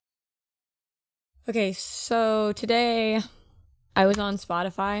Okay, so today I was on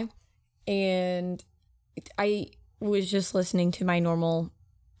Spotify and I was just listening to my normal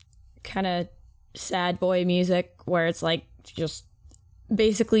kind of sad boy music where it's like just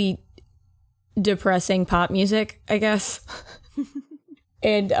basically depressing pop music, I guess.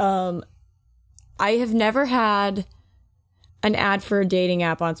 And I have never had an ad for a dating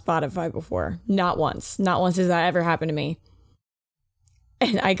app on Spotify before. Not once. Not once has that ever happened to me.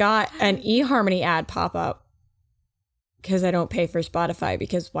 And I got an eHarmony ad pop up because I don't pay for Spotify,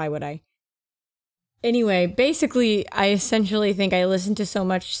 because why would I? Anyway, basically, I essentially think I listen to so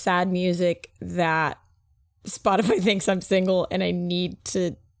much sad music that Spotify thinks I'm single and I need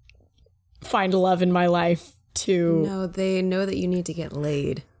to find love in my life to... No, they know that you need to get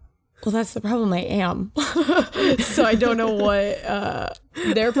laid. Well, that's the problem. I am. So I don't know what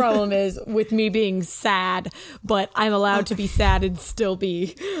their problem is with me being sad, but I'm allowed to be sad and still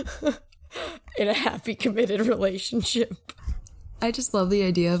be in a happy, committed relationship. I just love the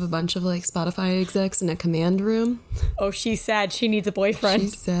idea of a bunch of like Spotify execs in a command room. Oh, she's sad. She needs a boyfriend.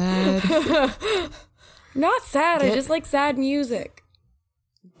 She's sad. Not sad. I just like sad music.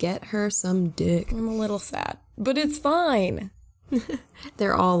 Get her some dick. I'm a little sad, but it's fine.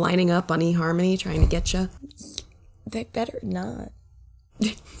 They're all lining up on eHarmony trying to get you. They better not.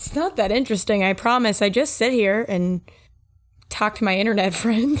 It's not that interesting, I promise. I just sit here and talk to my internet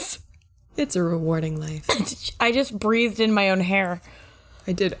friends. It's a rewarding life. I just breathed in my own hair.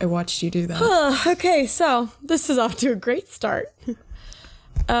 I did. I watched you do that. Okay, so this is off to a great start.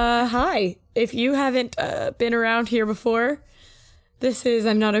 Hi. If you haven't been around here before, this is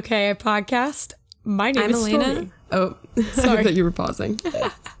I'm Not Okay, a podcast. My name is Elena. Stormy. Oh, sorry. I thought you were pausing.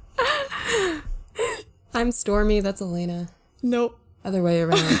 I'm Stormy. That's Elena. Nope. Other way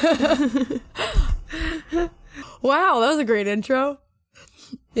around. Wow, that was a great intro.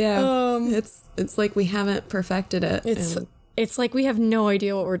 Yeah. It's like we haven't perfected it. It's like we have no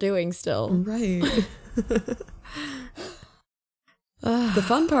idea what we're doing still. Right. The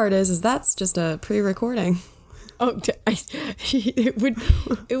fun part is that's just a pre-recording. Oh,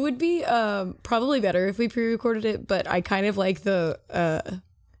 it would be probably better if we pre-recorded it, but I kind of like the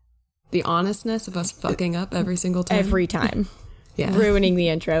honestness of us fucking up every single time. Every time. Yeah. Ruining the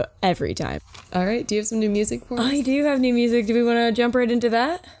intro every time. All right. Do you have some new music for us? I do have new music. Do we want to jump right into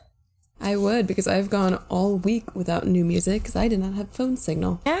that? I would, because I've gone all week without new music because I did not have phone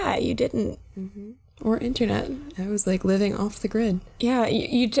signal. Yeah, you didn't. Mm-hmm. Or internet. I was like living off the grid. Yeah,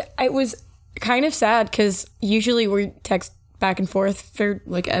 it was kind of sad because usually we text back and forth for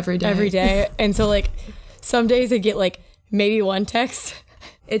like every day. And so like some days I get like maybe one text.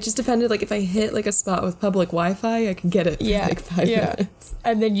 It just depended, like if I hit like a spot with public Wi-Fi, I could get it for like 5 minutes.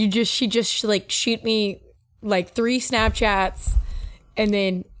 And then she just like shoot me like 3 Snapchats and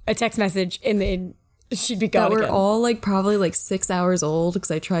then a text message and then she'd be gone that were again. All like probably like 6 hours old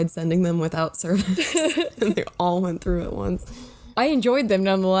because I tried sending them without service and they all went through at once. I enjoyed them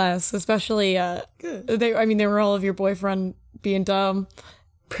nonetheless, especially Good. They were all of your boyfriend being dumb,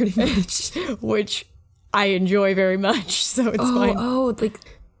 pretty much, which I enjoy very much. So it's fine. Oh, like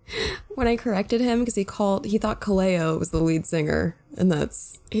when I corrected him because he thought Kaleo was the lead singer, and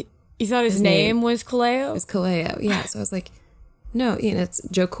that's he thought his name was Kaleo. It was Kaleo, yeah. So I was like, no, Ian, it's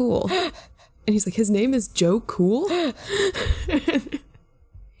Joe Cool, and he's like, his name is Joe Cool.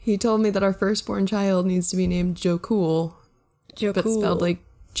 He told me that our firstborn child needs to be named Joe Cool. But spelled like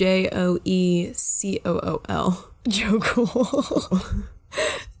Joecool. Joe Cool.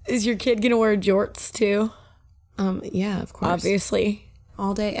 Is your kid gonna wear jorts too? Yeah, of course. Obviously.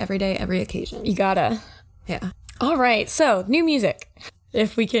 All day, every occasion. You gotta. Yeah. All right, so new music.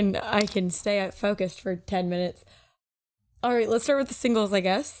 If we can, I can stay focused for 10 minutes. All right, let's start with the singles, I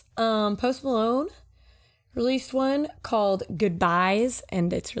guess. Post Malone released one called Goodbyes,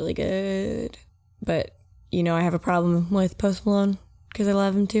 and it's really good. But you know I have a problem with Post Malone because I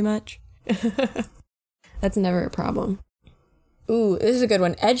love him too much. That's never a problem. Ooh, this is a good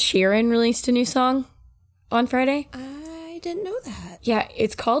one. Ed Sheeran released a new song on Friday. I didn't know that. Yeah,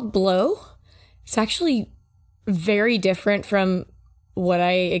 it's called Blow. It's actually very different from what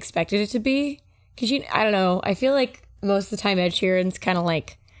I expected it to be. Because, I don't know, I feel like most of the time Ed Sheeran's kind of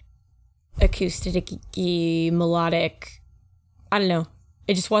like acoustic-y, melodic. I don't know.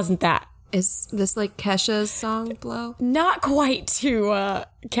 It just wasn't that. Is this like Kesha's song, Blow? Not quite to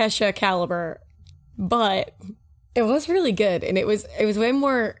Kesha caliber, but it was really good. And it was way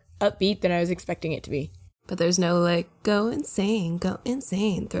more upbeat than I was expecting it to be. But there's no like, go insane,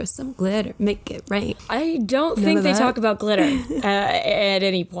 throw some glitter, make it rain. I don't think they talk about glitter at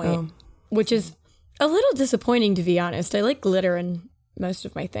any point, which is a little disappointing, to be honest. I like glitter in most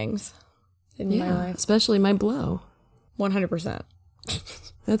of my things. in my life. Especially my blow. 100%.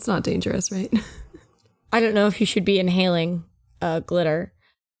 That's not dangerous, right? I don't know if you should be inhaling glitter.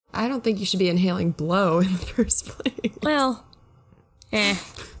 I don't think you should be inhaling blow in the first place. Well,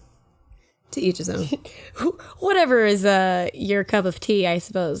 To each his own. Whatever is your cup of tea, I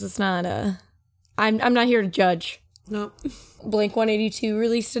suppose. It's not I'm not here to judge. Nope. Blink-182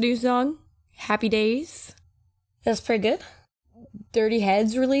 released a new song, Happy Days. That's pretty good. Dirty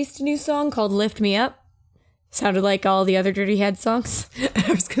Heads released a new song called Lift Me Up. Sounded like all the other Dirty Heads songs.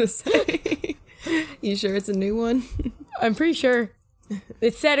 I was going to say. You sure it's a new one? I'm pretty sure.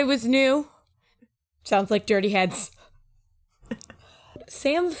 It said it was new. Sounds like Dirty Heads.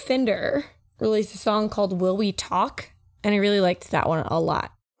 Sam Fender released a song called Will We Talk, and I really liked that one a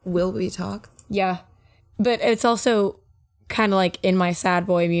lot. Will We Talk? Yeah. But it's also kind of like in my sad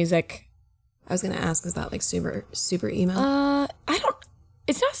boy music. I was going to ask, is that like super emo?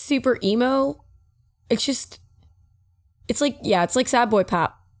 It's not super emo. It's just, it's like sad boy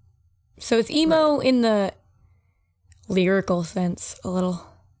pop. So it's emo in the lyrical sense a little.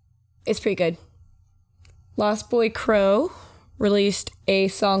 It's pretty good. Lost Boy Crow released a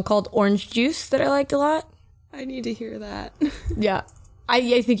song called Orange Juice that I liked a lot. I need to hear that. Yeah.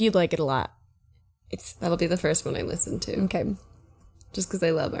 I think you'd like it a lot. That'll be the first one I listen to. Okay. Just because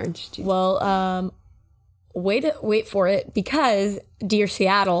I love orange juice. Well, wait for it, because Dear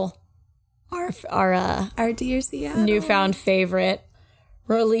Seattle, our Dear Seattle newfound favorite,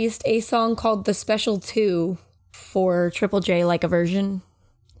 released a song called The Special 2 for Triple J Like a Version.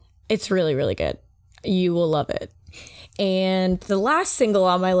 It's really, really good. You will love it. And the last single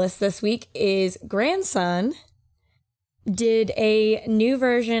on my list this week is Grandson did a new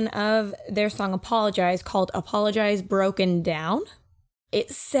version of their song Apologize called Apologize Broken Down. It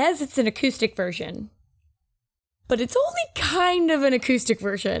says it's an acoustic version, but it's only kind of an acoustic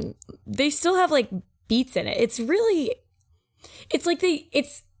version. They still have like beats in it. It's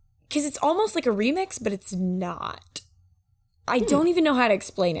because it's almost like a remix, but it's not. I don't even know how to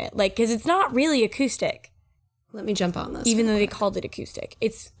explain it. Like, because it's not really acoustic. Let me jump on this. Even though they called it acoustic.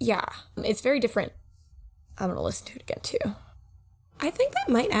 It's very different. I'm going to listen to it again, too. I think that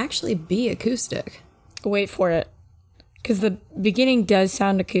might actually be acoustic. Wait for it. Because the beginning does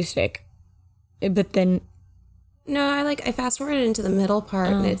sound acoustic. But then... No, I fast forwarded into the middle part,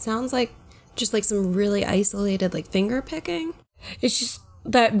 and it sounds like just like some really isolated like finger picking. It's just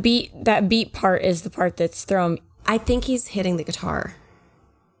that beat part is the part that's thrown. I think he's hitting the guitar.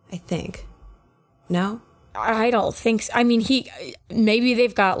 I think. No? I don't think so. I mean, maybe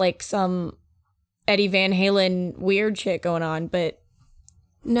they've got like some Eddie Van Halen weird shit going on, but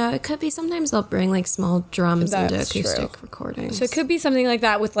no, it could be. Sometimes they'll bring like small drums into acoustic recordings. So it could be something like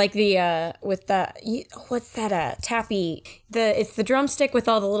that with like the what's that tappy? It's the drumstick with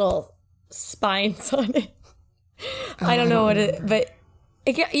all the little spines on it. I don't know what it, but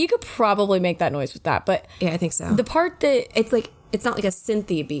you could probably make that noise with that. But yeah, I think so. The part that it's not like a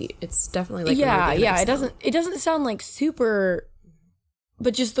synthy beat. It's definitely like yeah. It doesn't sound like super,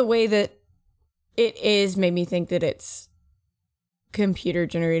 but just the way that it is made me think that it's computer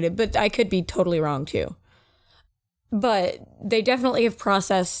generated. But I could be totally wrong too. But they definitely have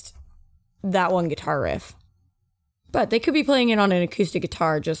processed that one guitar riff. But they could be playing it on an acoustic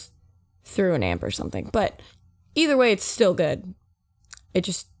guitar just through an amp or something. But either way, it's still good. It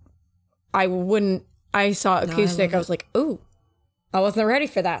just, I saw acoustic, I was like, ooh, I wasn't ready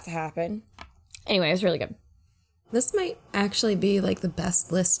for that to happen. Anyway, it was really good. This might actually be like the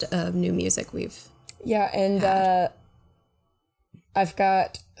best list of new music we've and I've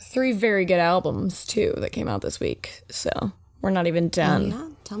got 3 very good albums too that came out this week, so we're not even done. Oh, yeah?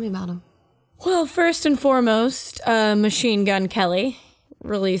 Tell me about them. Well, first and foremost, Machine Gun Kelly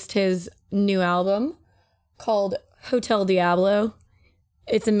released his new album called Hotel Diablo.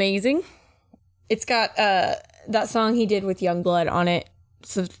 It's amazing. It's got that song he did with Youngblood on it.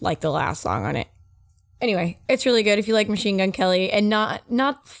 It's like the last song on it. Anyway, it's really good if you like Machine Gun Kelly and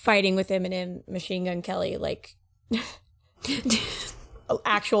not fighting with Eminem Machine Gun Kelly, like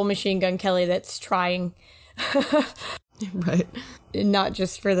actual Machine Gun Kelly that's trying. Right. Not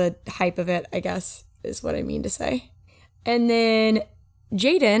just for the hype of it, I guess, is what I mean to say. And then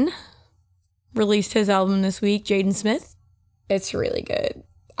Jaden released his album this week, Jaden Smith. It's really good.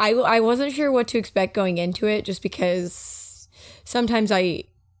 I wasn't sure what to expect going into it just because sometimes I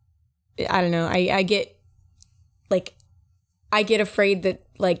don't know, I get afraid that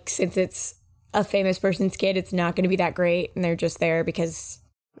like since it's a famous person's kid, it's not going to be that great and they're just there because...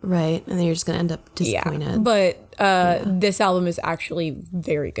 Right, and then you're just going to end up disappointed. Yeah, but this album is actually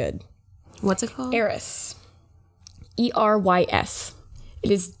very good. What's it called? Eris. Erys.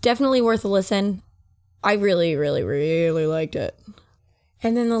 It is definitely worth a listen. I really, really, really liked it.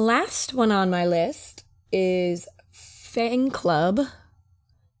 And then the last one on my list is Fang Club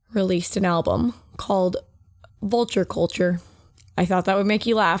released an album called Vulture Culture. I thought that would make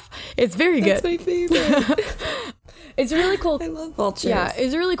you laugh. It's very good. That's my favorite. It's really cool. I love vultures. Yeah,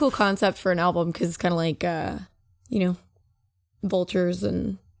 it's a really cool concept for an album because it's kind of like, vultures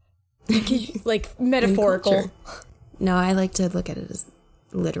and like metaphorical. No, I like to look at it as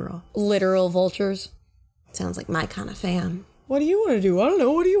literal. Literal vultures. Sounds like my kind of fan. What do you want to do? I don't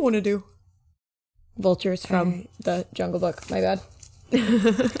know. What do you want to do? Vultures from the Jungle Book. My bad.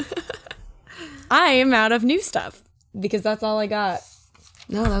 I am out of new stuff because that's all I got.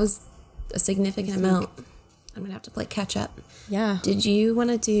 No, that was a significant amount. I'm going to have to play catch up. Yeah. Did you want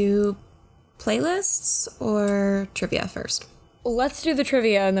to do playlists or trivia first? Let's do the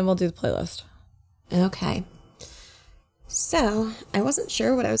trivia and then we'll do the playlist. Okay. So, I wasn't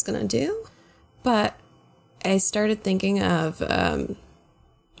sure what I was going to do, but I started thinking of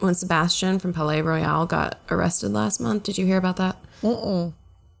when Sebastian from Palais Royale got arrested last month. Did you hear about that? Mm-mm.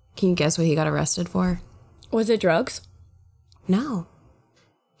 Can you guess what he got arrested for? Was it drugs? No.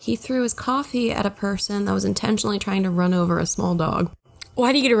 He threw his coffee at a person that was intentionally trying to run over a small dog.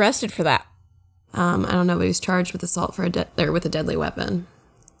 Why did he get arrested for that? I don't know, but he was charged with assault for with a deadly weapon.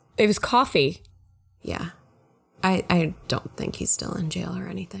 It was coffee. Yeah. I don't think he's still in jail or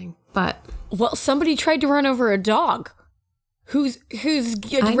anything, but... Well, somebody tried to run over a dog. Who's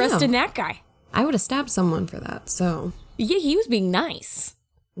arresting that guy? I would have stabbed someone for that, so... Yeah, he was being nice.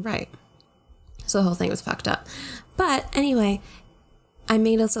 Right. So the whole thing was fucked up. But anyway, I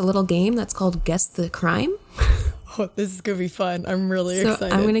made us a little game that's called Guess the Crime. Oh, this is going to be fun. I'm really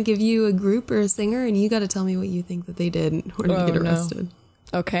excited. I'm going to give you a group or a singer, and you got to tell me what you think that they did in order to get arrested.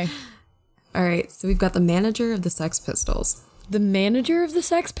 No. Okay. All right, so we've got the manager of the Sex Pistols. The manager of the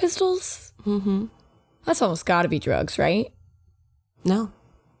Sex Pistols? Mm-hmm. That's almost got to be drugs, right? No.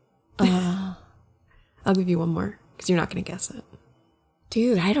 I'll give you one more, because you're not going to guess it.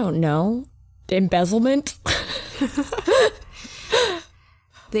 Dude, I don't know. Embezzlement?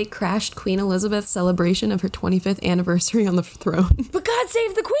 They crashed Queen Elizabeth's celebration of her 25th anniversary on the throne. But God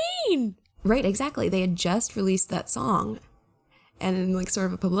save the Queen! Right, exactly. They had just released that song. And in like sort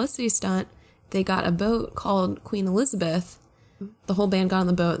of a publicity stunt, they got a boat called Queen Elizabeth. The whole band got on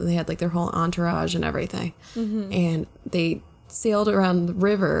the boat and they had like their whole entourage and everything. Mm-hmm. And they sailed around the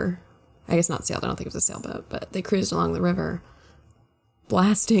river. I guess not sailed, I don't think it was a sailboat, but they cruised along the river,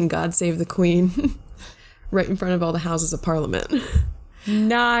 blasting God Save the Queen right in front of all the Houses of Parliament.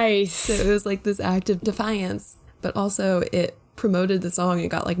 Nice. So it was like this act of defiance, but also it promoted the song and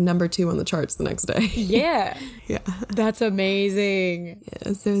got like number 2 on the charts the next day. Yeah. Yeah. That's amazing.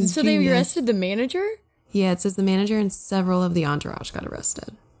 Yeah, so they arrested the manager? Yeah, it says the manager and several of the entourage got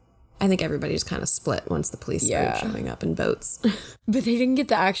arrested. I think everybody just kind of split once the police started showing up in boats. But they didn't get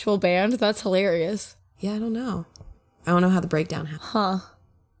the actual band? That's hilarious. Yeah, I don't know. I don't know how the breakdown happened. Huh.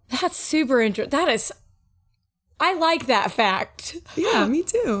 That's super interesting. I like that fact. Yeah, me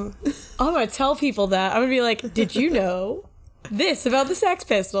too. I'm going to tell people that. I'm going to be like, did you know this about the Sex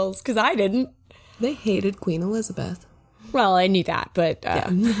Pistols? Because I didn't. They hated Queen Elizabeth. Well, I knew that, but...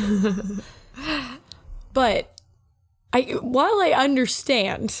 But while I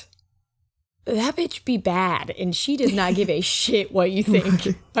understand, that bitch be bad, and she does not give a shit what you think.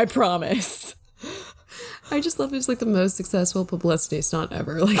 Right. I promise. I just love it's like the most successful publicity stunt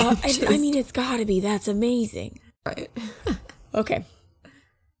ever. Like, I mean, it's gotta be. That's amazing. Right. Okay.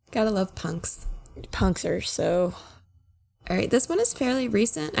 Gotta love punks. Punks are so... All right, this one is fairly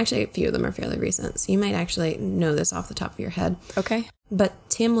recent. Actually, a few of them are fairly recent, so you might actually know this off the top of your head. Okay. But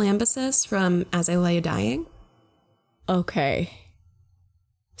Tim Lambesis from As I Lay Dying. Okay.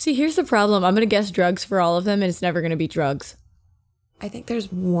 See, here's the problem. I'm going to guess drugs for all of them, and it's never going to be drugs. I think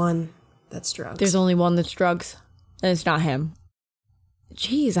there's one that's drugs. There's only one that's drugs, and it's not him.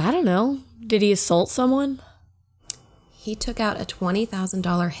 Jeez, I don't know. Did he assault someone? He took out a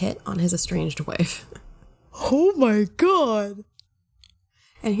 $20,000 hit on his estranged wife. Oh my God.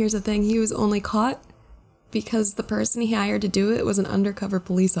 And here's the thing. He was only caught because the person he hired to do it was an undercover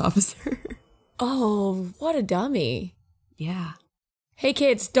police officer. Oh, what a dummy. Yeah. Hey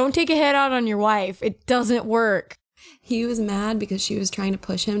kids, don't take a hit out on your wife. It doesn't work. He was mad because she was trying to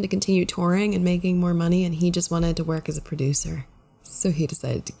push him to continue touring and making more money, and he just wanted to work as a producer. So he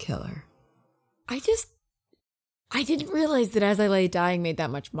decided to kill her. I didn't realize that As I Lay Dying made that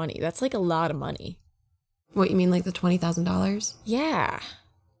much money. That's like a lot of money. What, you mean like the $20,000? Yeah.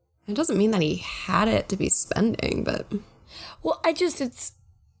 It doesn't mean that he had it to be spending, but... Well, it's...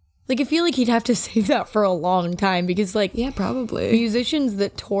 Like, I feel like he'd have to save that for a long time because, like, Yeah, probably. musicians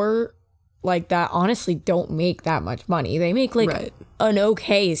that tour like that honestly don't make that much money. They make, like, Right. an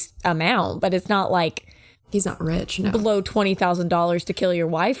okay amount, but it's not, like, He's not rich, no. below $20,000 to kill your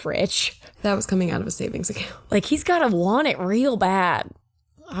wife rich. That was coming out of a savings account. Like, he's got to want it real bad.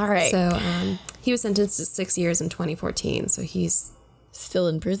 All right. So he was sentenced to 6 years in 2014, so he's Still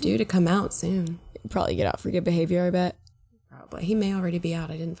in prison? due to come out soon. Probably get out for good behavior, I bet. Probably. He may already be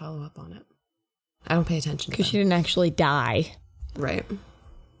out. I didn't follow up on it. I don't pay attention to Because that. she didn't actually die. Right.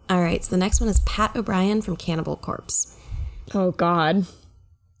 All right, so the next one is Pat O'Brien from Cannibal Corpse. Oh, God.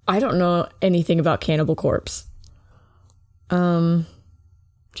 I don't know anything about Cannibal Corpse.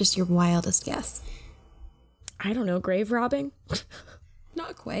 Just your wildest guess. I don't know. Grave robbing?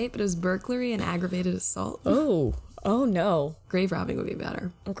 Not quite, but it was burglary and aggravated assault. Oh. Oh, no. Grave robbing would be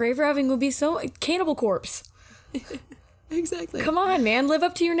better. Grave robbing would be so... Cannibal Corpse. Exactly. Come on, man. Live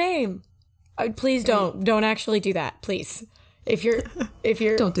up to your name. Please don't. Don't actually do that. Please. If you're...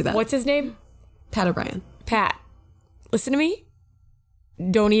 Don't do that. What's his name? Pat O'Brien. Pat. Listen to me.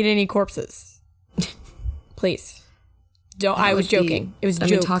 Don't eat any corpses. Please. Don't. I was joking. It was a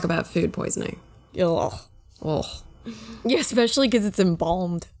joke. Talk about food poisoning. Ugh. Oh. Yeah, especially because it's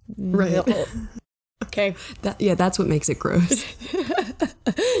embalmed. Right. Ugh. Okay. That's what makes it gross.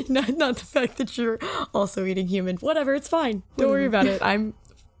 Not the fact that you're also eating human. Whatever, it's fine. Don't worry about it. I'm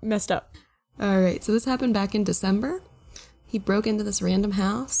messed up. All right, so this happened back in December. He broke into this random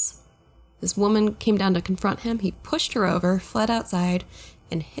house. This woman came down to confront him. He pushed her over, fled outside,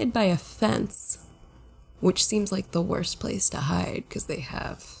 and hid by a fence, which seems like the worst place to hide because they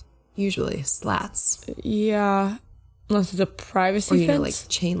have usually slats. Yeah. Unless it's a privacy Or, you fence. know, like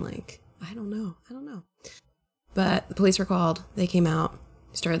chain link. I don't know. But the police were called. They came out.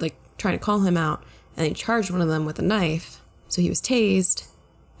 Started, like, trying to call him out. And they charged one of them with a knife. So he was tased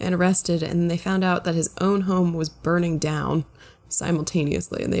and arrested. And they found out that his own home was burning down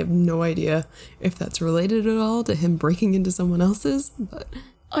simultaneously. And they have no idea if that's related at all to him breaking into someone else's. But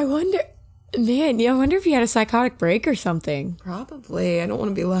I wonder... Man, yeah, I wonder if he had a psychotic break or something. probably. I don't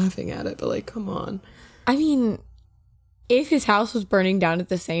want to be laughing at it, but, like, come on. I mean, if his house was burning down at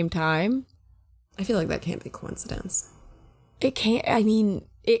the same time... I feel like that can't be coincidence. It can't, I mean,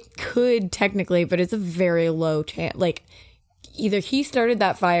 it could technically, but it's a very low chance. Like, either he started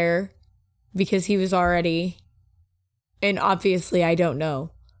that fire because he was already, and obviously I don't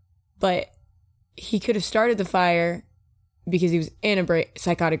know, but he could have started the fire because he was in a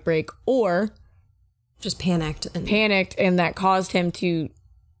psychotic break, or Just panicked. and that caused him to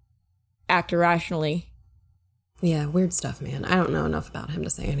act irrationally. Yeah, weird stuff, man. I don't know enough about him to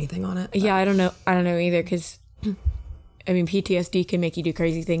say anything on it. But. Yeah, I don't know either, because I mean, PTSD can make you do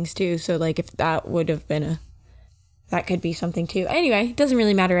crazy things too. So, like, if that would have been that could be something too. Anyway, it doesn't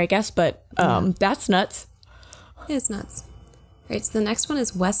really matter, I guess, but that's nuts. It's nuts. All right, so the next one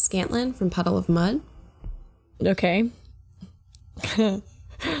is Wes Scantlin from Puddle of Mud. Okay. He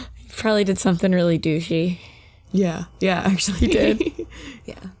probably did something really douchey. Yeah, actually he did.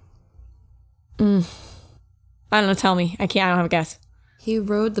 Yeah. I don't know, tell me. I don't have a guess. He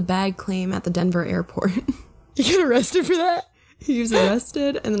rode the bag claim at the Denver airport. You got arrested for that? He was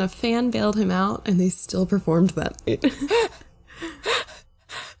arrested, and then a fan bailed him out, and they still performed that night.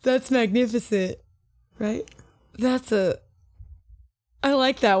 That's magnificent. Right? I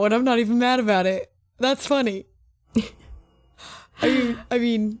like that one. I'm not even mad about it. That's funny. I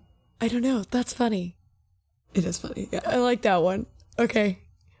mean, I don't know. That's funny. It is funny, yeah. I like that one. Okay.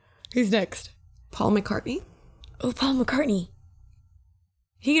 Who's next? Paul McCartney. Oh, Paul McCartney.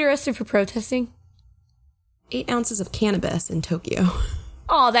 He get arrested for protesting? 8 ounces of cannabis in Tokyo.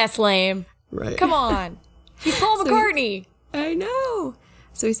 Oh, that's lame. Right. Come on. He's Paul McCartney. I know.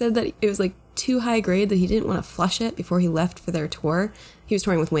 So he said that it was like too high grade that he didn't want to flush it before he left for their tour. He was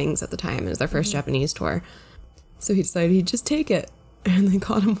touring with Wings at the time. It was their first Japanese tour. So he decided he'd just take it. And they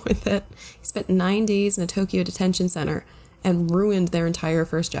caught him with it. He spent 9 days in a Tokyo detention center and ruined their entire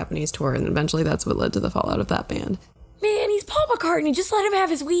first Japanese tour. And eventually that's what led to the fallout of that band. Man, he's Paul McCartney. Just let him have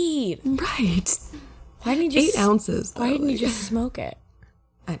his weed. Right. Why didn't he just 8 ounces. Why didn't he just smoke it?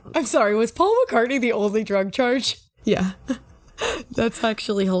 I don't know. I'm sorry, was Paul McCartney the only drug charge? Yeah. That's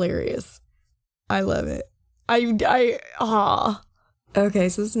actually hilarious. I love it. Okay,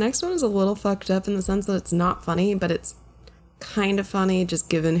 so this next one is a little fucked up in the sense that it's not funny, but it's kind of funny just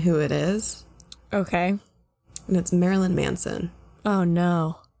given who it is. Okay. And it's Marilyn Manson. Oh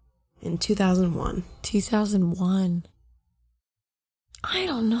no. In 2001. 2001. I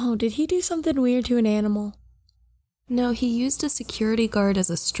don't know. Did he do something weird to an animal? No, he used a security guard as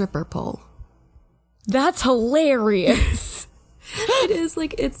a stripper pole. That's hilarious. It is,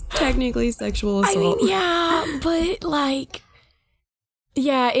 like, it's technically sexual assault. I mean, yeah, but, like,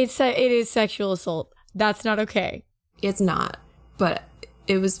 yeah, it is sexual assault. That's not okay. It's not, but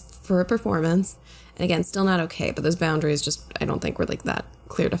it was for a performance. And again, still not okay, but those boundaries just, I don't think were, like, that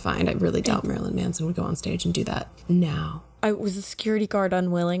clear defined. I really doubt Marilyn Manson would go on stage and do that now. Was a security guard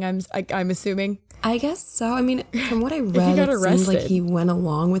unwilling, I'm assuming? I guess so. I mean, from what I read, it seemed like he went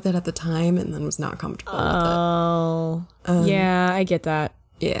along with it at the time and then was not comfortable with it. Oh, yeah, I get that.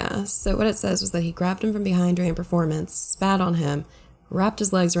 Yeah, so what it says was that he grabbed him from behind during a performance, spat on him, wrapped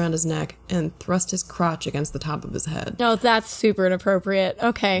his legs around his neck, and thrust his crotch against the top of his head. No, that's super inappropriate.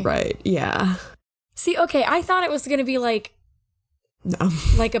 Okay. Right, yeah. See, okay, I thought it was going to be like... No.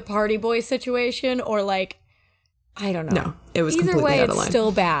 Like a party boy situation or like... I don't know. No, it was either completely way, out of it's line.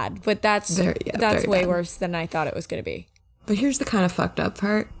 Still bad, but that's very way bad. worse than I thought it was going to be. But here's the kind of fucked up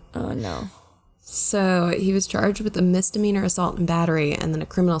part. Oh, no. So he was charged with a misdemeanor assault and battery and then a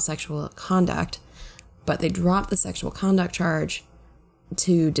criminal sexual conduct, but they dropped the sexual conduct charge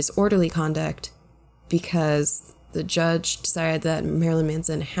to disorderly conduct because the judge decided that Marilyn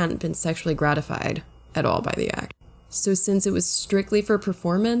Manson hadn't been sexually gratified at all by the act. So since it was strictly for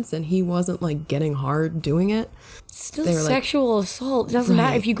performance and he wasn't, like, getting hard doing it... Still sexual assault. It doesn't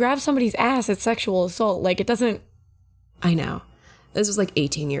matter. If you grab somebody's ass, it's sexual assault. Like, it doesn't... I know. This was, like,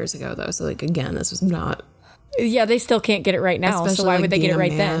 18 years ago, though. So, like, again, this was not... Yeah, they still can't get it right now. Especially, so why like, would they get it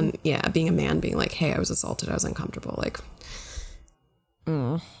right man, then? Yeah, being a man, being like, hey, I was assaulted, I was uncomfortable. Like,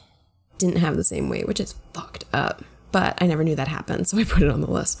 didn't have the same weight, which is fucked up. But I never knew that happened, so I put it on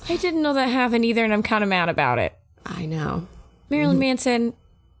the list. I didn't know that happened either, and I'm kind of mad about it. I know. Marilyn Manson,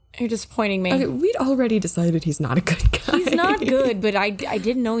 you're disappointing me. Okay, we'd already decided he's not a good guy. He's not good, but I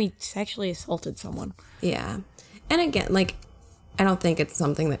didn't know he sexually assaulted someone. Yeah. And again, like, I don't think it's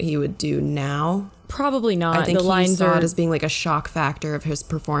something that he would do now. Probably not. I think the he lines saw are... it as being like a shock factor of his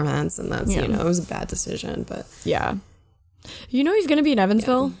performance, and that's, you know, it was a bad decision, but... Yeah. You know he's going to be in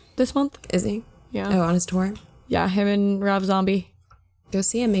Evansville this month? Is he? Yeah. Oh, on his tour? Yeah, him and Rob Zombie. Go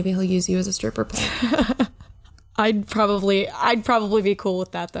see him. Maybe he'll use you as a stripper pole. I'd probably be cool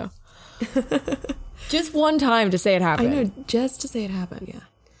with that, though. Just one time to say it happened. I know, just to say it happened, yeah.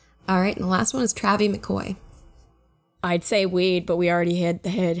 All right, and the last one is Travie McCoy. I'd say weed, but we already had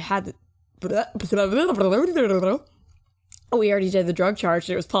we already did the drug charge.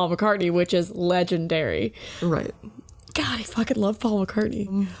 It was Paul McCartney, which is legendary. Right. God, I fucking love Paul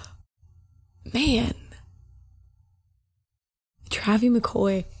McCartney. Man. Travie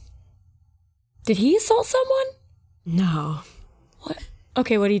McCoy. Did he assault someone? No. What?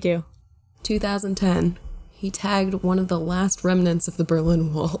 Okay, what'd he do? 2010. He tagged one of the last remnants of the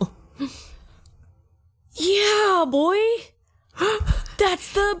Berlin Wall. Yeah, boy.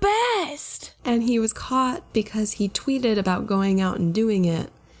 That's the best. And he was caught because he tweeted about going out and doing it,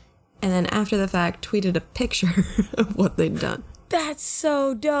 and then after the fact tweeted a picture of what they'd done. That's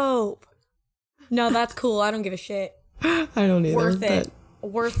so dope. No, that's cool. I don't give a shit. I don't either. Worth it.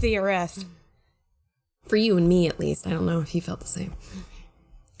 Worth the arrest. For you and me, at least. I don't know if he felt the same.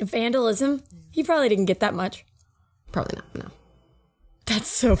 Vandalism? He probably didn't get that much. Probably not, no. That's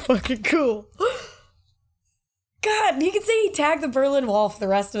so fucking cool. God, you can say he tagged the Berlin Wall for the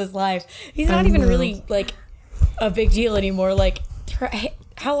rest of his life. He's not even really, like, a big deal anymore. Like,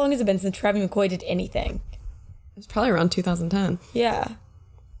 how long has it been since Travie McCoy did anything? It was probably around 2010. Yeah.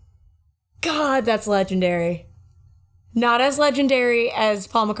 God, that's legendary. Not as legendary as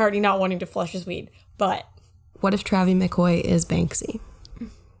Paul McCartney not wanting to flush his weed, but... What if Travie McCoy is Banksy?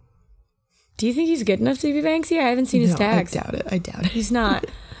 Do you think he's good enough to be Banksy? I haven't seen his tags. I doubt it. He's not.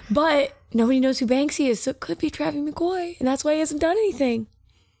 But nobody knows who Banksy is, so it could be Travie McCoy, and that's why he hasn't done anything.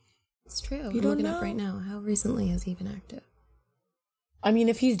 It's true. You I'm looking up right now. How recently has he been active? I mean,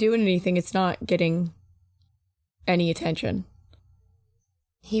 if he's doing anything, it's not getting any attention.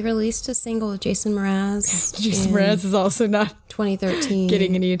 He released a single with Jason Mraz. Jason Mraz is also not 2013.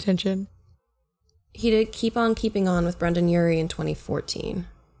 getting any attention. He did Keep On Keeping On with Brendan Urie in 2014.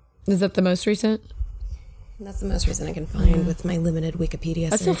 Is that the most recent? That's the most recent I can find with my limited Wikipedia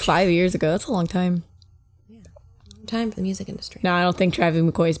That's search. still 5 years ago. That's a long time. Yeah. Long time for the music industry. No, I don't think Travie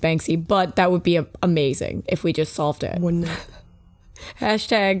McCoy is Banksy, but that would be amazing if we just solved it. Wouldn't it?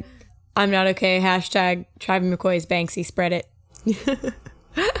 Hashtag, I'm not okay. Hashtag, Travie McCoy is Banksy. Spread it.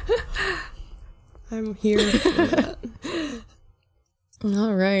 I'm here for that.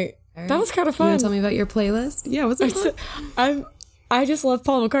 All right. That was kind of You fun. want to tell me about your playlist? Yeah, was it fun? I just love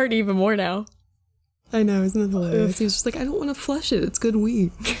Paul McCartney even more now. I know, isn't it hilarious? He was just like, I don't want to flush it. It's good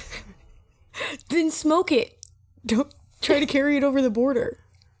weed. Then smoke it. Don't try to carry it over the border.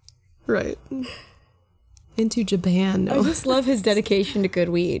 Right. into Japan. No. I just love his dedication to good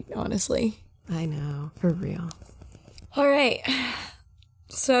weed, honestly. I know, for real. All right.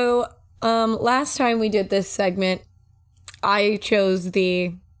 So, last time we did this segment, I chose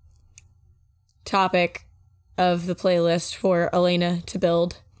the topic of the playlist for Elena to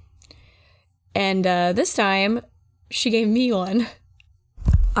build. And this time, she gave me one.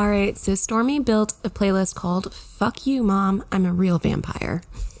 All right, so Stormy built a playlist called Fuck You, Mom, I'm a Real Vampire.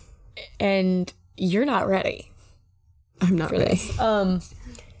 And you're not ready. I'm not ready. This. I'm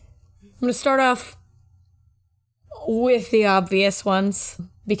going to start off with the obvious ones,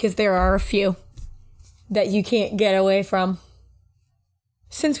 because there are a few that you can't get away from.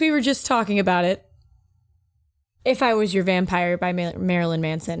 Since we were just talking about it, If I Was Your Vampire by Marilyn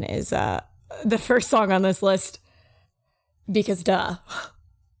Manson is the first song on this list, because duh.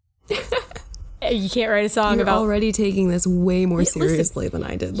 You can't write a song You're about... already taking this way more seriously than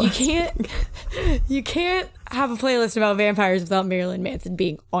I did last You can't have a playlist about vampires without Marilyn Manson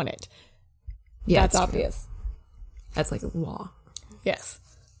being on it. Yeah, That's obvious. True. That's like law. Yes.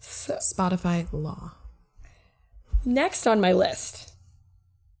 So, Spotify law. next on my list,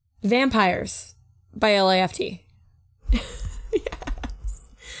 Vampires by LAFT. Yes.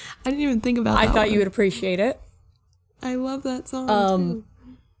 I didn't even think about that. I thought you would appreciate it. I love that song too.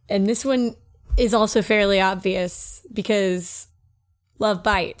 And this one is also fairly obvious because love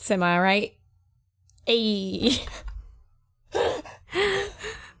bites, am I right? Ayy.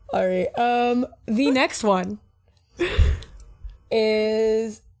 All right. The next one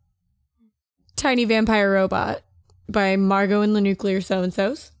is Tiny Vampire Robot by Margot and the Nuclear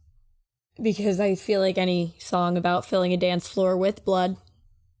So-and-Sos, because I feel like any song about filling a dance floor with blood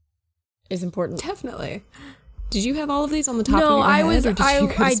is important. Definitely. Did you have all of these on the top of your head?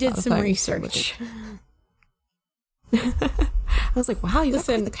 No, I did some research. I was like, wow, you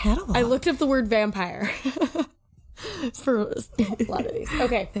Listen, got the catalog. I looked up the word vampire for a lot of these.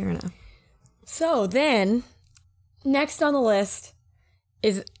 Okay. Fair enough. So then, next on the list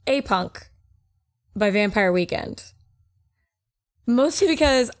is A-Punk by Vampire Weekend. Mostly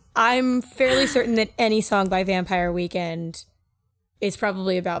because I'm fairly certain that any song by Vampire Weekend is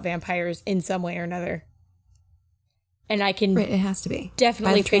probably about vampires in some way or another. And I can it has to be.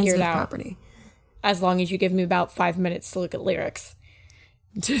 definitely figure it out. Property. As long as you give me about 5 minutes to look at lyrics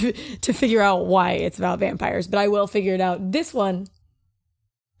to figure out why it's about vampires. But I will figure it out. This one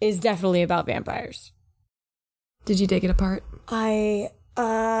is definitely about vampires. Did you take it apart? I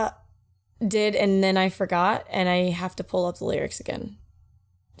did, and then I forgot, and I have to pull up the lyrics again.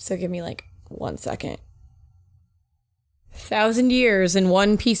 So give me like 1 second. 1,000 years in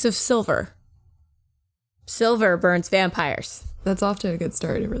one piece of silver. Silver burns vampires. That's off to a good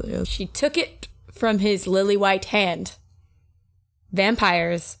start, it really is. She took it from his lily white hand.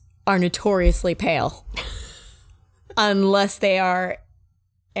 Vampires are notoriously pale. Unless they are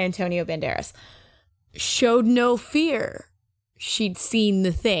Antonio Banderas. Showed no fear. She'd seen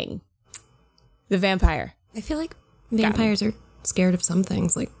the thing. The vampire. I feel like vampires are scared of some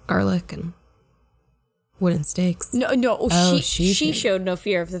things, like garlic and wooden stakes. No. She showed no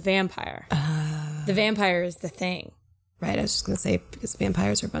fear of the vampire. The vampire is the thing. Right, I was just going to say, because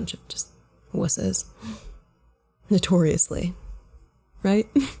vampires are a bunch of just wusses. Notoriously. Right?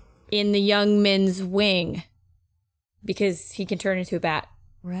 In the young man's wing. Because he can turn into a bat.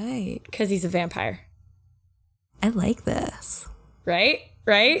 Right. Because he's a vampire. I like this. Right?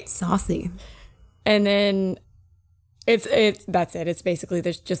 Saucy. And then that's it. It's basically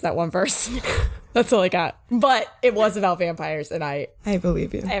there's just that one verse. That's all I got. But it was about vampires, and I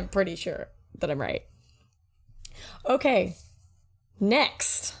believe you. I am pretty sure that I'm right. Okay.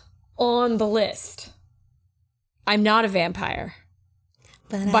 Next on the list, I'm Not a Vampire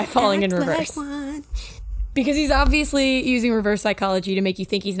by Falling in Reverse. Because he's obviously using reverse psychology to make you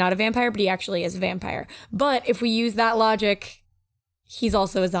think he's not a vampire, but he actually is a vampire. But if we use that logic, he's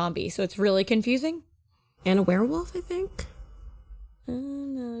also a zombie, so it's really confusing. And a werewolf, I think.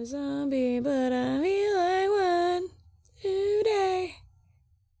 I'm not a zombie, but I feel like one today.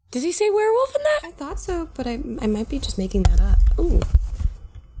 Does he say werewolf in that? I thought so, but I might be just making that up. Ooh.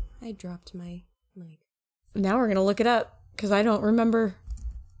 I dropped my mic. Now we're going to look it up, because I don't remember.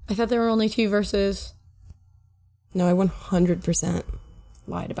 I thought there were only 2 verses. No, I 100%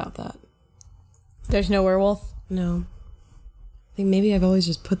 lied about that. There's no werewolf? No. I think maybe I've always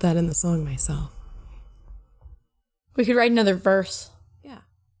just put that in the song myself. We could write another verse. Yeah.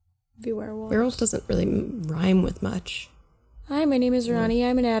 Be werewolf. Werewolf doesn't really rhyme with much. Hi, my name is Ronnie.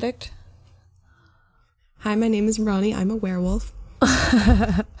 I'm an addict. Hi, my name is Ronnie. I'm a werewolf.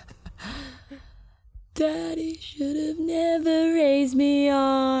 Daddy should have never raised me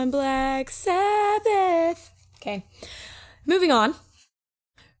on Black Sabbath. moving on.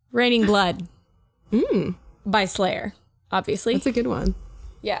 Raining Blood by Slayer, obviously. That's a good one.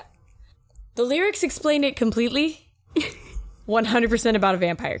 Yeah. The lyrics explain it completely. 100% about a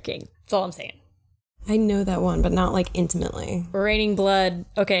vampire king. That's all I'm saying. I know that one, but not like intimately. Raining Blood.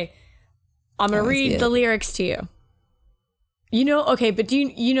 Okay. I'm going to read the lyrics to you. You know, okay, but do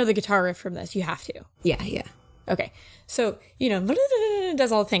you know the guitar riff from this? You have to. Yeah. Okay. So,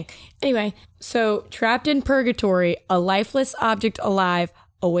 does all the thing. Anyway, so trapped in purgatory, a lifeless object alive,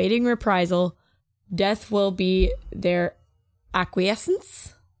 awaiting reprisal, death will be their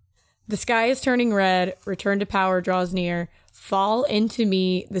acquiescence. The sky is turning red, return to power draws near, fall into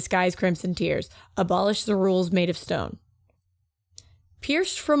me the sky's crimson tears, abolish the rules made of stone.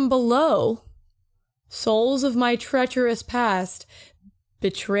 Pierced from below, souls of my treacherous past,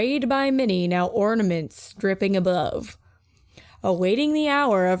 betrayed by many, now ornaments dripping above. Awaiting the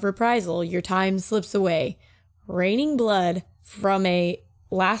hour of reprisal, your time slips away, raining blood from a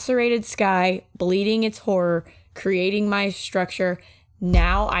lacerated sky, bleeding its horror, creating my structure.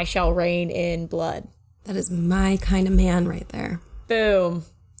 Now I shall reign in blood. That is my kind of man right there. Boom.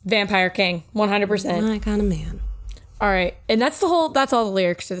 Vampire King. 100%. My kind of man. All right. And that's all the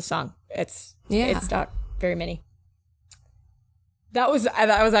lyrics to the song. It's not very many. That was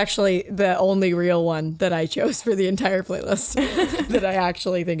actually the only real one that I chose for the entire playlist that I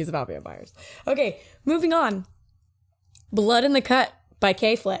actually think is about vampires. Okay, moving on. Blood in the Cut by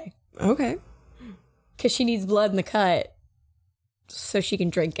K-Flay. Okay. Because she needs blood in the cut so she can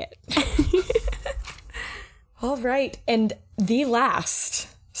drink it. All right. And the last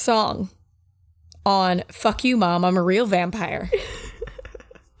song on Fuck You, Mom, I'm a Real Vampire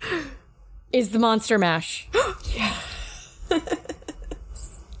is the Monster Mash. Yeah.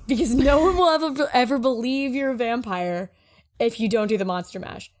 Because no one will ever believe you're a vampire if you don't do the Monster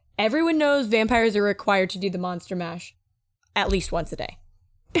Mash. Everyone knows vampires are required to do the Monster Mash at least once a day.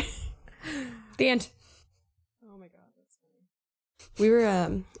 The end. Oh my God, that's funny. We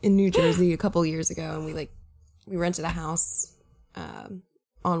were in New Jersey a couple years ago, and we rented a house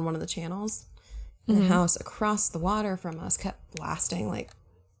on one of the channels. And the house across the water from us kept blasting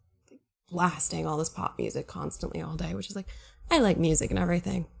all this pop music constantly all day, which is like, I like music and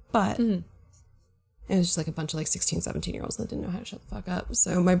everything, but it was just like a bunch of 16, 17-year-olds that didn't know how to shut the fuck up.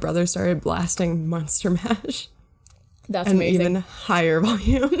 So my brother started blasting Monster Mash. That's and amazing. Even higher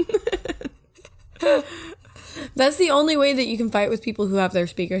volume. That's the only way that you can fight with people who have their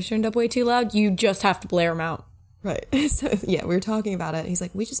speakers turned up way too loud. You just have to blare them out. Right. So, yeah, we were talking about it. He's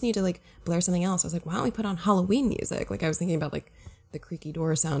like, we just need to blare something else. I was like, why don't we put on Halloween music? I was thinking about the Creaky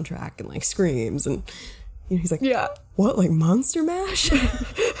Door soundtrack and screams. And he's like, yeah, what, Monster Mash?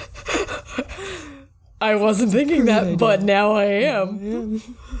 I wasn't thinking that, but now I am.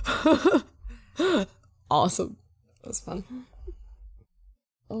 Awesome. That was fun.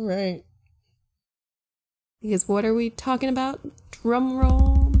 All right. Because what are we talking about? Drum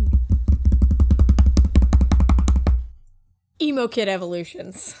roll. Emo Kid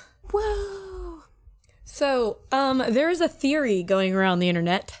evolutions. Whoa. So, there is a theory going around the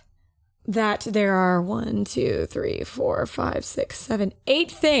internet that there are 1, 2, 3, 4, 5, 6, 7,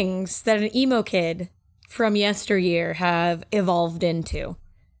 8 things that an emo kid from yesteryear have evolved into.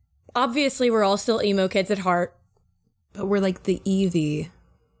 Obviously, we're all still emo kids at heart. But we're the Eevee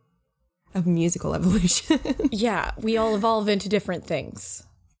of musical evolution. Yeah, we all evolve into different things.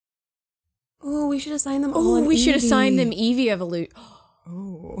 Oh, we should assign them all. Oh, we should assign them Eevee evolution.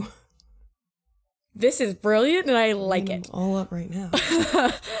 Oh. This is brilliant, and I like it. All up right now.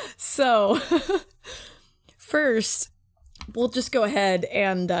 So, first, we'll just go ahead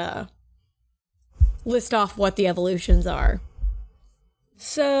and list off what the evolutions are.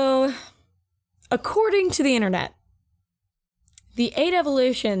 So, according to the internet, the 8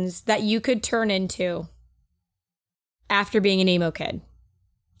 evolutions that you could turn into after being an emo kid.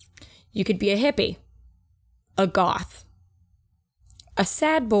 You could be a hippie, a goth, a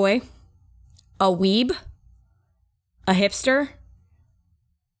sad boy, a weeb, a hipster,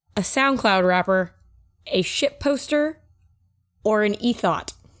 a SoundCloud rapper, a shit poster, or an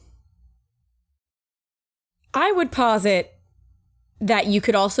e-thought. I would posit that you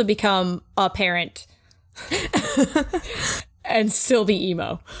could also become a parent and still be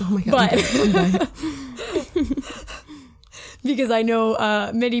emo. Oh my God. But because I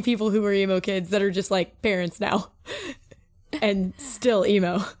know many people who are emo kids that are just parents now and still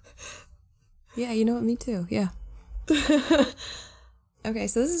emo. Yeah, you know what? Me too. Yeah. Okay,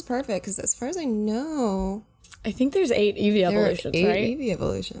 so this is perfect because as far as I know, I think there's 8 Eevee evolutions, there are 8 right? Eevee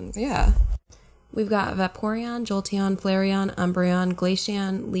evolutions, yeah. We've got Vaporeon, Jolteon, Flareon, Umbreon,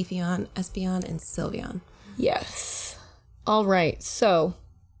 Glaceon, Leafeon, Espeon, and Sylveon. Yes. All right, so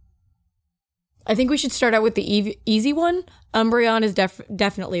I think we should start out with the easy one. Umbreon is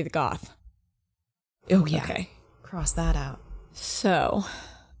definitely the goth. Oh, yeah. Okay. Cross that out. So,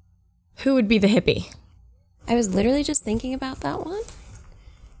 who would be the hippie? I was literally just thinking about that one.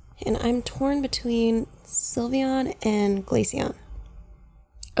 And I'm torn between Sylveon and Glaceon.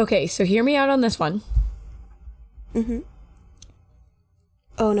 Okay, so hear me out on this one. Mm-hmm.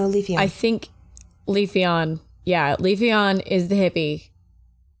 Oh, no, Leafeon. I think Leafeon, Leafeon is the hippie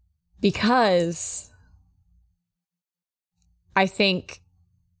because I think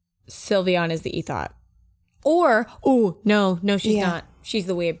Sylveon is the ethot. Or, no, she's not. She's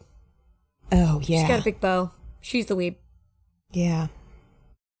the weeb. Oh, yeah. She's got a big bow. She's the weeb. Yeah.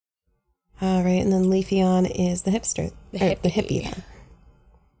 All right, and then Leafeon is the hipster. The hippie then.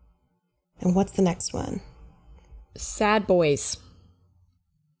 And what's the next one? Sad boys.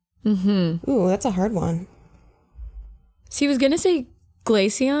 Mm-hmm. Ooh, that's a hard one. See, I was going to say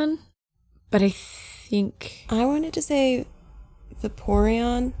Glaceon, but I think... I wanted to say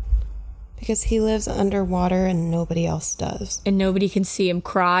Vaporeon because he lives underwater and nobody else does. And nobody can see him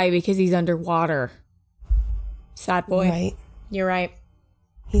cry because he's underwater. Sad boy. Right. You're right.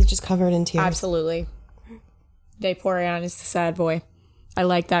 He's just covered in tears. Absolutely. Vaporeon is the sad boy. I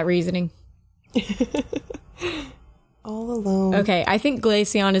like that reasoning. All alone. Okay, I think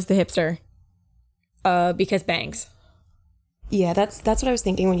Glaceon is the hipster. Because bangs. Yeah, that's what I was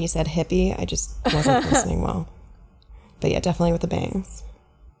thinking when you said hippie. I just wasn't listening well. But yeah, definitely with the bangs.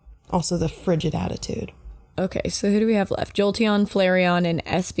 Also the frigid attitude. Okay, so who do we have left? Jolteon, Flareon, and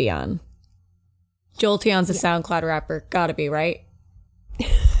Espeon. Jolteon's a SoundCloud rapper. Gotta be, right?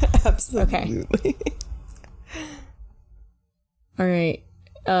 Absolutely. Okay. All right.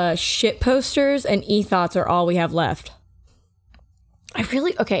 Shit posters and e-thoughts are all we have left. I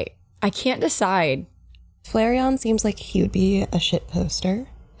can't decide. Flareon seems like he would be a shit poster.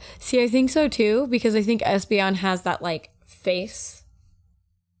 See, I think so too, because I think Espeon has that like face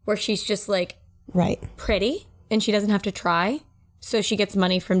where she's just like pretty and she doesn't have to try, so she gets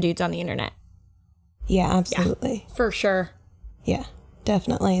money from dudes on the internet. Yeah, absolutely. Yeah, for sure. Yeah,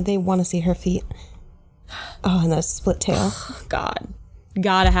 definitely. They want to see her feet. Oh, and that split tail. God.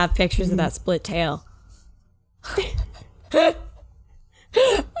 Gotta have pictures of that split tail. I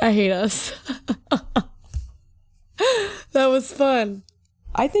hate us. That was fun.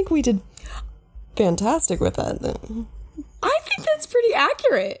 I think we did fantastic with that. I think that's pretty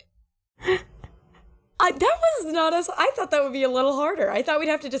accurate. That was not us. I thought that would be a little harder. I thought we'd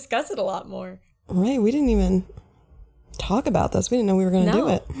have to discuss it a lot more. Right, we didn't even talk about this. We didn't know we were going to do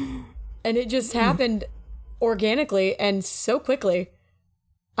it. And it just happened organically and so quickly.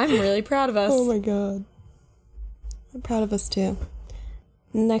 I'm really proud of us. Oh my God. I'm proud of us too.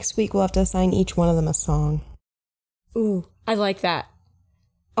 Next week we'll have to assign each one of them a song. Ooh, I like that.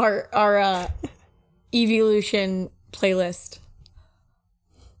 Our evolution playlist.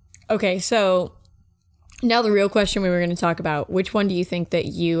 Okay, so now the real question we were going to talk about. Which one do you think that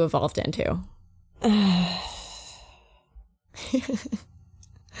you evolved into?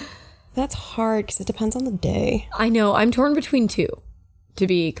 That's hard because it depends on the day. I know. I'm torn between two, to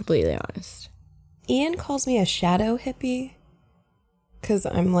be completely honest. Ian calls me a shadow hippie because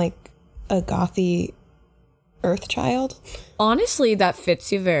I'm like a gothy earth child. Honestly, that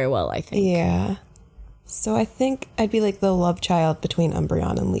fits you very well, I think. Yeah. So I think I'd be like the love child between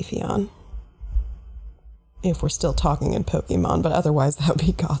Umbreon and Leafeon. If we're still talking in Pokemon, but otherwise that would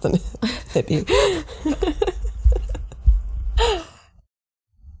be goth and hippie.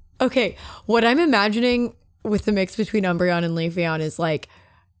 Okay, what I'm imagining with the mix between Umbreon and Leafeon is like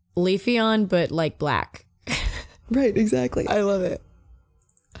Leafeon, but like black. Right, exactly. I love it.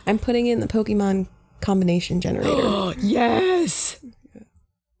 I'm putting in the Pokemon combination generator. Yes!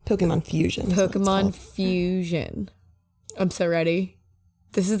 Pokemon Fusion. Pokemon Fusion. I'm so ready.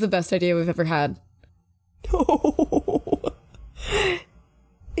 This is the best idea we've ever had. No.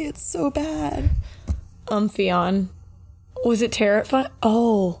 It's so bad. Umphion. Was it terrifying?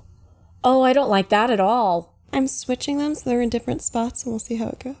 Oh, I don't like that at all. I'm switching them so they're in different spots and we'll see how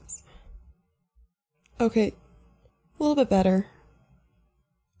it goes. Okay. A little bit better.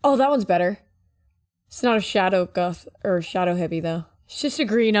 Oh, that one's better. It's not a shadow goth or shadow hippie though. It's just a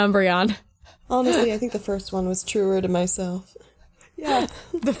green Umbreon. Honestly, I think the first one was truer to myself. Yeah.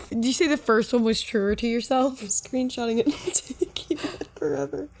 Did you say the first one was truer to yourself? I'm screenshotting it to keep it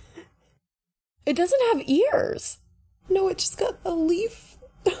forever. It doesn't have ears. No, it just got a leaf.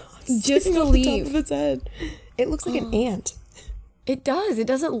 Just a leaf. On top of its head. It looks like an ant. It does. It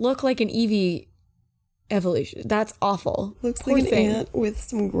doesn't look like an Eevee evolution. That's awful. Looks Poor like an thing. ant with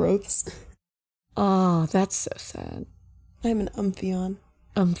some growths. Oh, that's so sad. I'm an Umphion.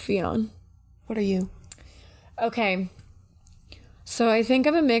 Umphion. What are you? Okay. So I think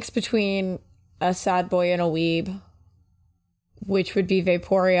I'm a mix between a sad boy and a weeb, which would be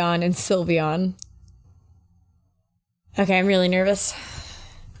Vaporeon and Sylveon. Okay, I'm really nervous.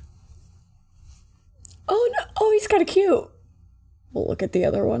 Oh, no. Oh, he's kind of cute. We'll look at the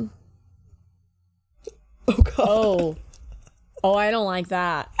other one. Oh, God. Oh. Oh, I don't like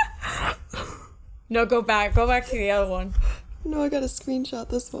that. No, go back. Go back to the other one. No, I gotta screenshot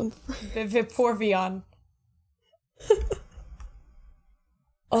this one. Vaporeon.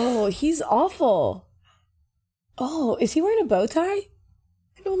 Oh, he's awful. Oh, is he wearing a bow tie?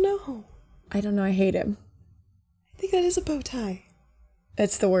 I don't know. I don't know. I hate him. I think that is a bow tie.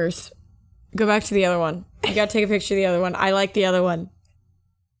 It's the worst. Go back to the other one. You gotta take a picture of the other one. I like the other one.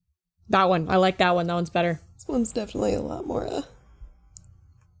 That one. I like that one. That one's better. This one's definitely a lot more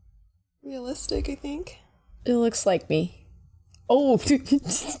realistic, I think. It looks like me. Oh, you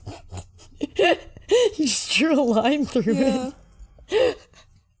just drew a line through it.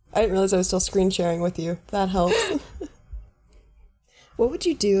 I didn't realize I was still screen sharing with you. That helps. What would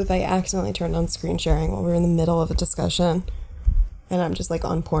you do if I accidentally turned on screen sharing while we were in the middle of a discussion and I'm just like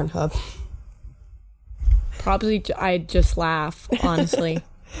on Pornhub? Probably I'd just laugh, honestly.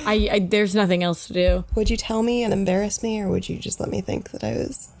 I there's nothing else to do. Would you tell me and embarrass me, or would you just let me think that I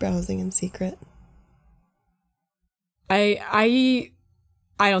was browsing in secret? I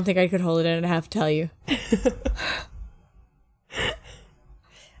don't think I could hold it in and have to tell you.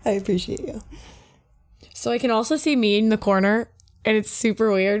 I appreciate you. So I can also see me in the corner, and it's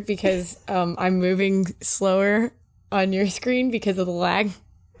super weird because I'm moving slower on your screen because of the lag.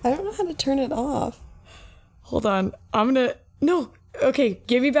 I don't know how to turn it off. Hold on. No. Okay,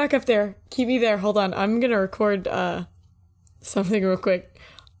 get me back up there. Keep me there. Hold on. I'm going to record something real quick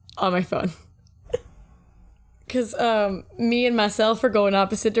on my phone. Because me and myself are going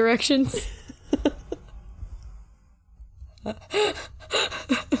opposite directions.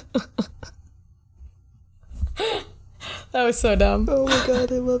 That was so dumb. Oh my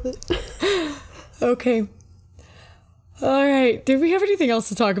God, I love it. Okay. All right. Did we have anything else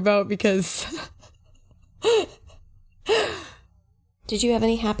to talk about? Because... Did you have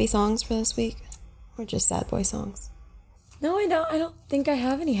any happy songs for this week? Or just sad boy songs? No, I don't think I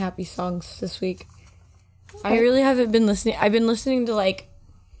have any happy songs this week. Okay. I really haven't been listening. I've been listening to, like,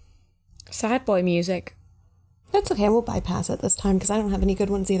 sad boy music. That's okay. We'll bypass it this time because I don't have any good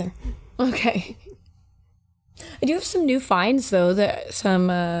ones either. Okay. I do have some new finds, though, that some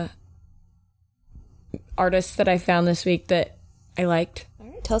artists that I found this week that I liked. All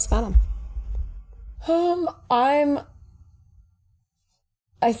right, tell us about them.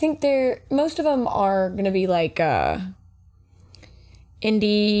 I think most of them are going to be like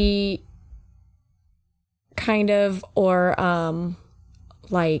indie kind of, or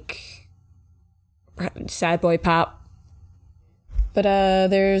like sad boy pop. But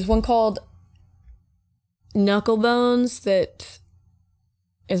there's one called Knucklebones that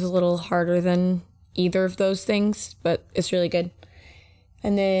is a little harder than either of those things, but it's really good.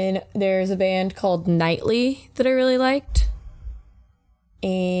 And then there's a band called Nightly that I really liked.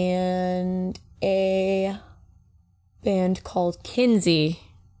 And a band called Kinsey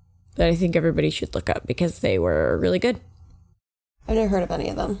that I think everybody should look up because they were really good. I've never heard of any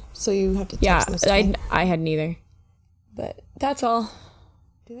of them, so you have to text them to me. I hadn't either. But that's all.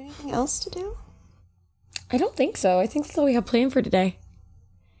 Do you have anything else to do? I don't think so. I think that's all we have planned for today.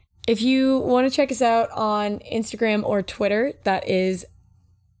 If you want to check us out on Instagram or Twitter, that is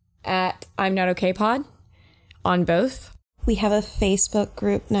at I'm Not Okay Pod on both. We have a Facebook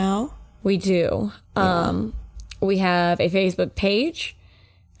group now. We do. Yeah. We have a Facebook page,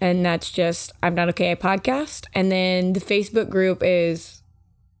 and that's just I'm Not Okay, a podcast. And then the Facebook group is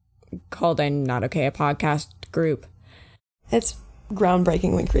called I'm Not Okay, a podcast group. It's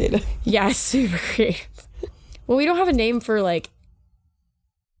groundbreakingly creative. Yeah, super creative. Well, we don't have a name for, like,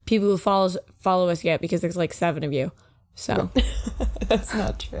 people who follow us yet because there's, like, 7 of you. So that's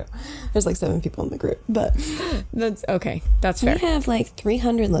not true. There's like 7 people in the group, but that's okay. That's fair. We have like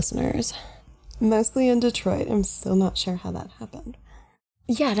 300 listeners, mostly in Detroit. I'm still not sure how that happened.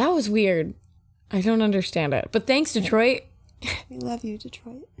 Yeah, that was weird. I don't understand it. But thanks, Detroit. We love you,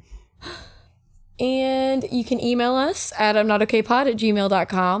 Detroit. And you can email us at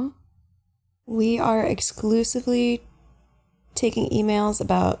imnotokaypod@gmail.com. We are exclusively taking emails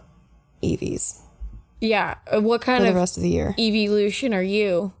about EVs. Yeah, what kind for of the rest of the year evolution are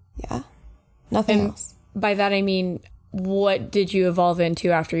you? Yeah, nothing else. By that I mean, what did you evolve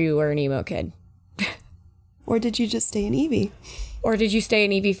into after you were an emo kid? Or did you just stay an Eevee? Or did you stay an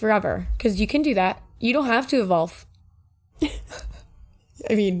Eevee forever? Because you can do that. You don't have to evolve.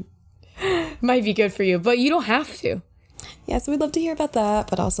 I mean, might be good for you, but you don't have to. Yeah, so we'd love to hear about that,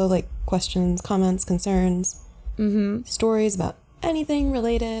 but also like questions, comments, concerns, stories about anything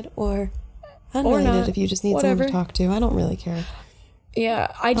related or unrelated not, if you just need whatever. someone to talk to. I don't really care.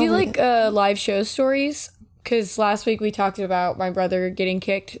 Yeah, I do like live show stories, because last week we talked about my brother getting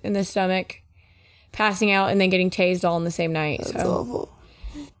kicked in the stomach, passing out, and then getting tased all in the same night. That's awful.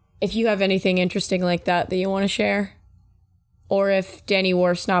 If you have anything interesting like that you want to share, or if Danny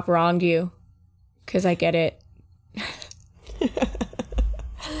Warsnop wronged you, because I get it.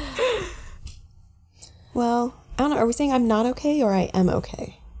 Well, I don't know. Are we saying I'm not okay or I am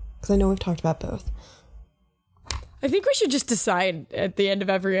okay? Because I know we've talked about both. I think we should just decide at the end of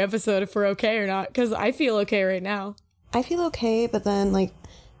every episode if we're okay or not, because I feel okay right now. I feel okay, but then, like,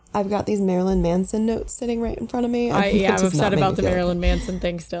 I've got these Marilyn Manson notes sitting right in front of me. I'm upset about the Marilyn Manson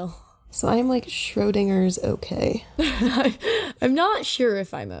thing still. So I'm like Schrodinger's okay. I'm not sure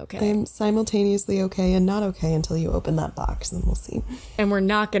if I'm okay. I'm simultaneously okay and not okay until you open that box, and we'll see. And we're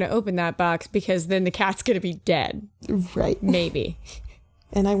not going to open that box because then the cat's going to be dead. Right. Maybe.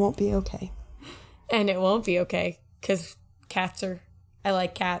 And I won't be okay. And it won't be okay because I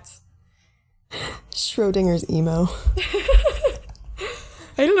like cats. Schrodinger's emo.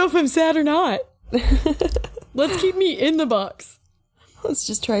 I don't know if I'm sad or not. Let's keep me in the box. Let's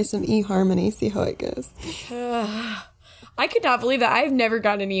just try some eHarmony, see how it goes. I could not believe that. I've never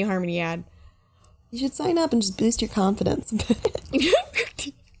gotten an eHarmony ad. You should sign up and just boost your confidence.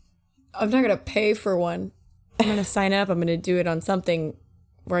 I'm not going to pay for one. I'm going to sign up. I'm going to do it on something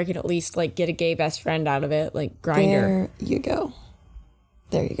where I can at least like get a gay best friend out of it, like Grindr. There you go.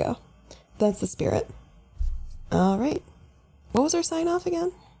 There you go. That's the spirit. All right. What was our sign off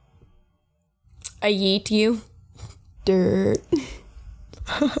again? I yeet you. Dirt.